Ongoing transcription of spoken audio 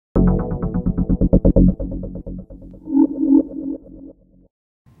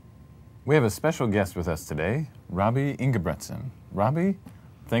We have a special guest with us today, Robby Ingebretsen. Robby,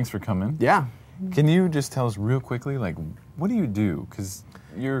 thanks for coming. Yeah. Can you just tell us real quickly, like, what do you do? Because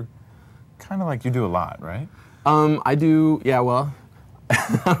you're kind of like, you do a lot, right? I do, yeah, well.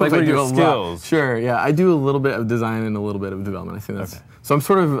 Like, what are your skills? Sure, yeah. I do a little bit of design and a little bit of development. I think that's, okay. So I'm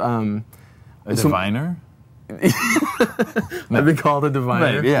sort of... a diviner? I've been called a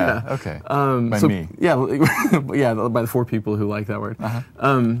diviner. Right, yeah, okay. By me. Yeah, yeah, by the 4 people who like that word.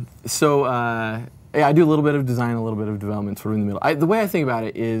 Yeah, I do a little bit of design, a little bit of development, sort of in the middle. The way I think about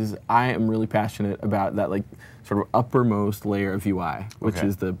it is I am really passionate about that, like, sort of uppermost layer of UI, which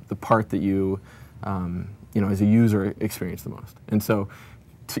is the part that you, you know, as a user experience the most. And so,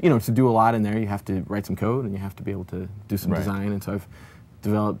 to do a lot in there, you have to write some code and you have to be able to do some design. And so I've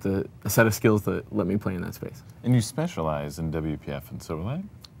developed a set of skills that let me play in that space. And you specialize in WPF and Silverlight?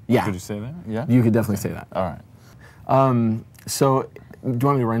 Yeah. Could you say that? Yeah? You could definitely say that. All right. So, do you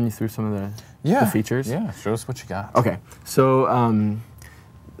want me to run you through some of the features? Yeah, show us what you got. Okay. So,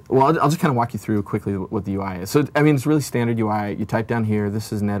 well, I'll just kind of walk you through quickly what the UI is. So, I mean, it's really standard UI. You type down here,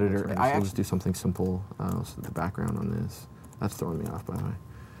 this is an editor. I'll just do something simple. So the background on this, that's throwing me off, by the way.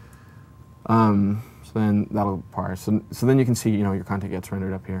 So then that'll parse. So then you can see, you know, your content gets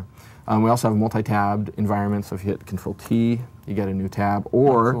rendered up here. We also have multi-tabbed environments. So if you hit Control-T, you get a new tab.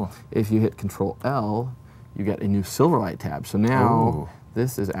 Or if you hit Control-L, you get a new Silverlight tab. So now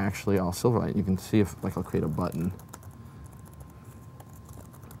this is actually all Silverlight. You can see if, like, I'll create a button.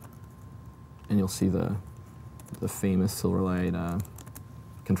 And you'll see the famous Silverlight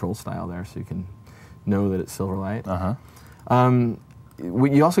control style there, so you can know that it's Silverlight.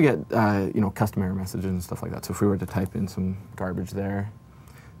 You also get you know, custom error messages and stuff like that. So if we were to type in some garbage there,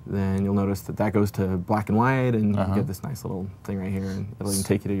 then you'll notice that goes to black and white, and you get this nice little thing right here, and it'll even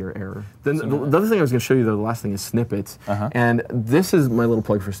take you to your error. Then the other thing I was going to show you, though, the last thing is snippets. And this is my little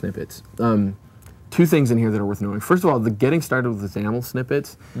plug for snippets. 2 things in here that are worth knowing. First of all, the getting started with the XAML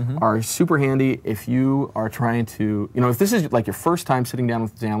snippets are super handy if you are trying to, you know, if this is like your first time sitting down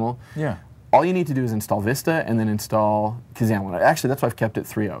with XAML, all you need to do is install Vista and then install Kaxaml. Actually, that's why I've kept it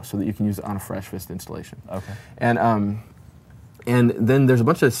 3.0, so that you can use it on a fresh Vista installation. And then there's a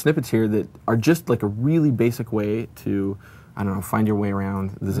bunch of snippets here that are just like a really basic way to, I don't know, find your way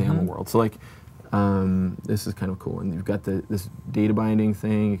around the XAML world. So like, this is kind of cool. And you've got this data binding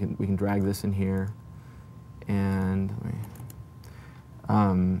thing. We can drag this in here. And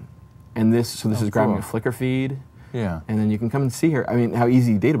this is grabbing a Flickr feed. Yeah. And then you can come and see here, I mean, how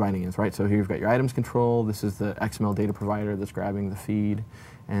easy data binding is, right? So here you've got your items control. This is the XML data provider that's grabbing the feed.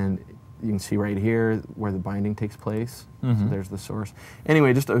 And you can see right here where the binding takes place. So there's the source.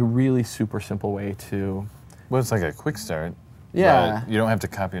 Anyway, just a really super simple way to... Well, it's like a quick start. Yeah. But you don't have to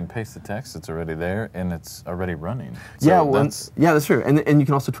copy and paste the text. It's already there, and it's already running. So yeah, well, that's true. And you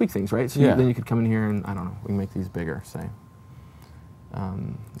can also tweak things, right? So then you could come in here and, I don't know, we can make these bigger, say.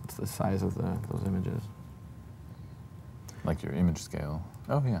 It's the size of those images. Like your image scale.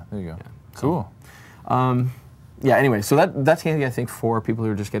 Oh, yeah, there you go. Yeah. Cool. Yeah, anyway, so that's handy, I think, for people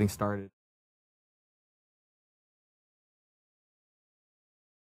who are just getting started.